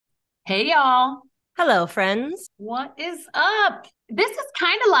Hey y'all, Hello, friends. what is up? This is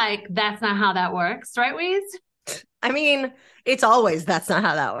kind of like that's not how that works, right, Weez? I mean, it's always that's not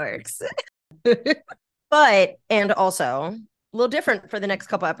how that works. But, and also a little different for the next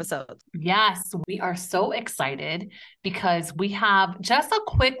couple episodes. Yes, we are so excited because we have just a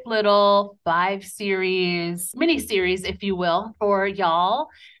quick little five series, mini series, if you will, for y'all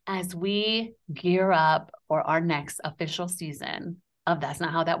as we gear up for our next official season of That's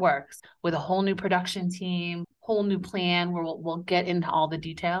Not How That Works with a whole new production team, whole new plan where we'll get into all the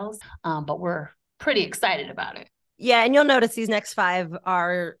details. But we're pretty excited about it. Yeah, and you'll notice these next five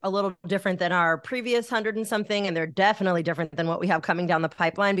are a little different than our previous hundred and something, and they're definitely different than what we have coming down the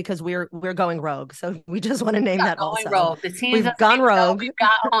pipeline because we're going rogue. So we just want to name Are that going also. rogue. The team We've doesn't gone even know rogue. we've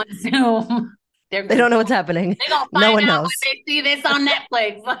got on Zoom. They're They gonna don't know what's happening. they're gonna No find one out knows. when they see this on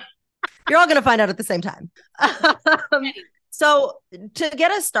Netflix. You're all going to find out at the same time. um, so, to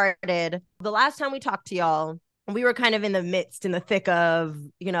get us started, the last time we talked to y'all, we were kind of in the midst, in the thick of,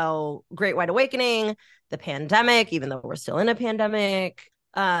 Great White Awakening, the pandemic, even though we're still in a pandemic,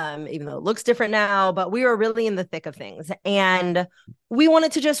 even though it looks different now, but we were really in the thick of things. And we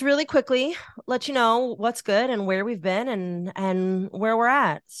wanted to just really quickly let you know what's good and where we've been and where we're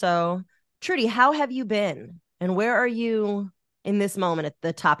at. So, Trudy, how have you been? And where are you in this moment at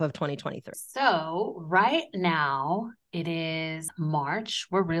the top of 2023? So right now it is March.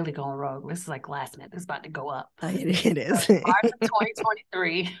 We're really going rogue. This is like last minute. This is about to go up. It is. March of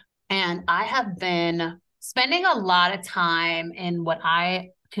 2023. And I have been spending a lot of time in what I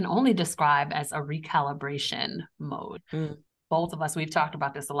can only describe as a recalibration mode. Mm, Both of us, we've talked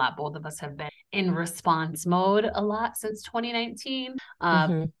about this a lot. Both of us have been in response mode a lot since 2019.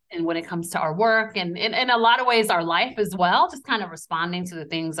 mhm. And when it comes to our work and in a lot of ways, our life as well, just kind of responding to the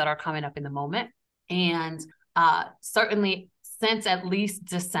things that are coming up in the moment. And certainly since at least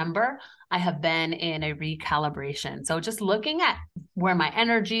December, I have been in a recalibration. So just looking at where my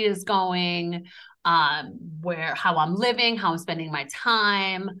energy is going, where how I'm living, how I'm spending my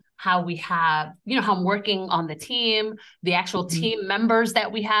time, how we have, how I'm working on the team, the actual Mhm. team members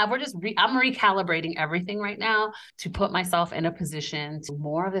that we have. I'm recalibrating everything right now to put myself in a position to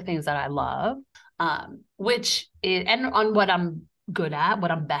more of the things that I love, and on what I'm good at,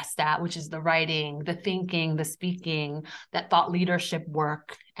 what I'm best at, which is the writing, the thinking, the speaking, that thought leadership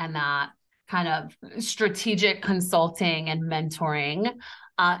work, and that kind of strategic consulting and mentoring,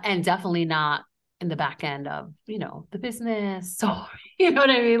 and definitely not in the back end of the business. So you know what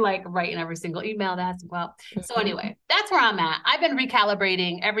I mean, like writing every single email that's well. So Mhm. anyway, that's where I'm at. I've been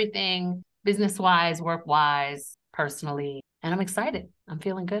recalibrating everything business wise, work wise, personally, and I'm excited. I'm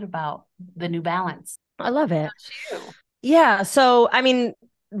feeling good about the new balance. I love What it. about you? Yeah. So, I mean,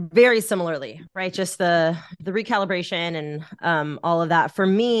 very similarly, right? Just the recalibration and all of that. For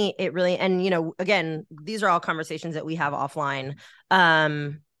me, it really, and again, these are all conversations that we have offline.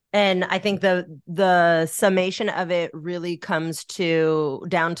 Um, and I think the summation of it really comes to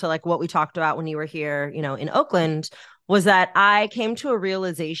down to like what we talked about when you were here, in Oakland, was that I came to a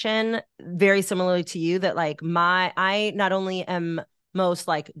realization very similarly to you that like I not only am most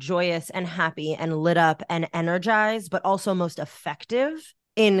like joyous and happy and lit up and energized, but also most effective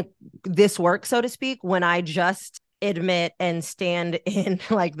in this work, so to speak, when I just admit and stand in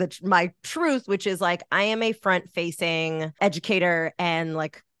like my truth, which is like I am a front facing educator and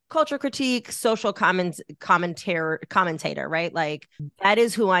like culture critique, social commentator, right? Like that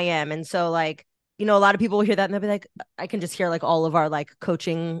is who I am. And so like, a lot of people will hear that and they'll be like, I can just hear like all of our like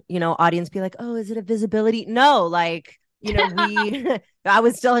coaching, audience be like, oh, is it a visibility? No, like, I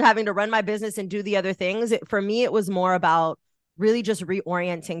was still having to run my business and do the other things. For me, it was more about really just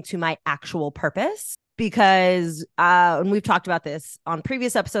reorienting to my actual purpose because and we've talked about this on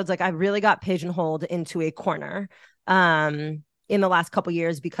previous episodes, like I really got pigeonholed into a corner in the last couple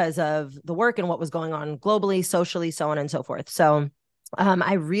years because of the work and what was going on globally, socially, so on and so forth. So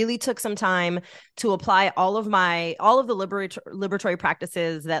I really took some time to apply all of the liberatory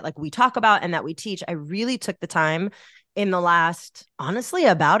practices that like we talk about and that we teach. I really took the time in the last, honestly,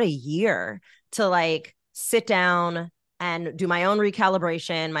 about a year to like sit down and do my own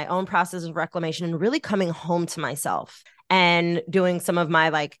recalibration, my own process of reclamation, and really coming home to myself and doing some of my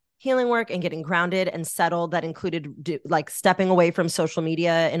like healing work and getting grounded and settled. That included like stepping away from social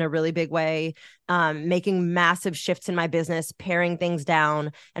media in a really big way, making massive shifts in my business, paring things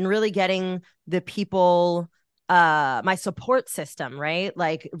down, and really getting the people, my support system, right?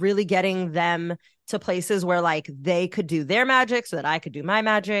 Like really getting them to places where like they could do their magic so that I could do my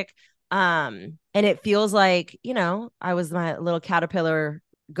magic. And it feels like, I was my little caterpillar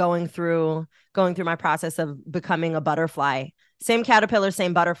going through my process of becoming a butterfly same caterpillar,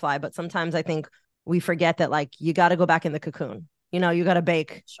 same butterfly. But sometimes I think we forget that like you got to go back in the cocoon. You know, you got to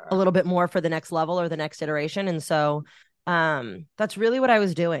bake a little bit more for the next level or the next iteration. And so that's really what I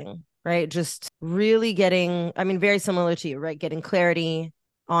was doing, right? Just really getting, I mean, very similar to you, right? Getting clarity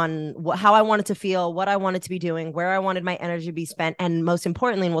on how I wanted to feel, what I wanted to be doing, where I wanted my energy to be spent. And most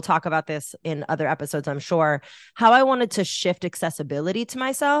importantly, and we'll talk about this in other episodes, I'm sure, how I wanted to shift accessibility to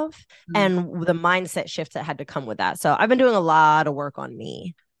myself and the mindset shift that had to come with that. So I've been doing a lot of work on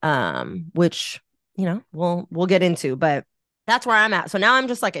me, which, you know, we'll get into, but that's where I'm at. So now I'm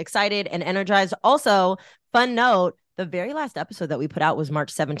just like excited and energized. Also, fun note, the very last episode that we put out was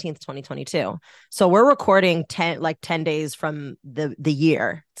March 17th, 2022. So we're recording 10 days from the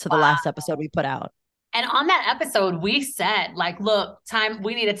year to the last episode we put out. And on that episode, we said, like, look,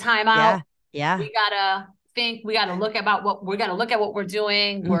 we need a timeout. Yeah. We gotta think, we gotta look at what we're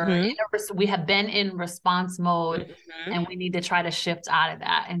doing. We have been in response mode and we need to try to shift out of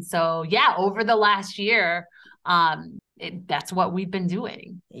that. And so, yeah, over the last year, that's what we've been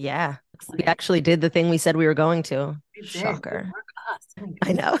doing. Yeah. We actually did the thing we said we were going to. Shocker.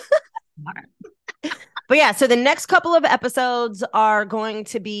 I know. But yeah, so the next couple of episodes are going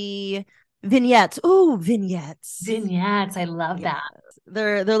to be vignettes. Ooh, vignettes. Vignettes. I love that.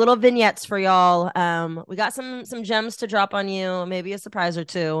 They're little vignettes for y'all. We got some gems to drop on you, maybe a surprise or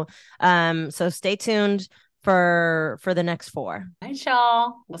two. So stay tuned for the next 4. All right,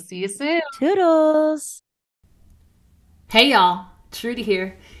 y'all. We'll see you soon. Toodles. Hey, y'all. Trudy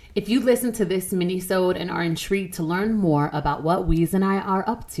here. If you listen to this mini-sode and are intrigued to learn more about what Weeze and I are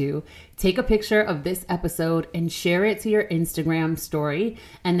up to, take a picture of this episode and share it to your Instagram story,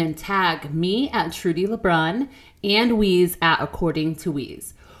 and then tag me at Trudy LeBrun and Weeze at According to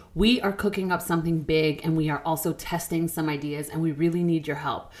Weeze. We are cooking up something big, and we are also testing some ideas, and we really need your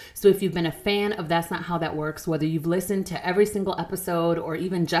help. So if you've been a fan of That's Not How That Works, whether you've listened to every single episode or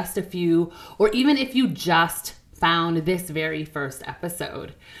even just a few, or even if you just found this very first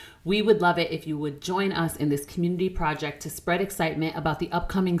episode, we would love it if you would join us in this community project to spread excitement about the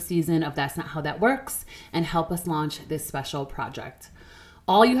upcoming season of That's Not How That Works and help us launch this special project.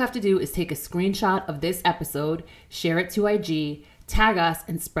 All you have to do is take a screenshot of this episode, share it to IG, tag us,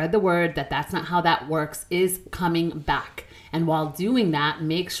 and spread the word that That's Not How That Works is coming back. And while doing that,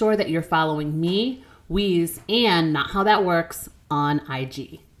 make sure that you're following me, Weeze, and Not How That Works on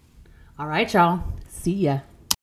IG. All right, y'all. See ya.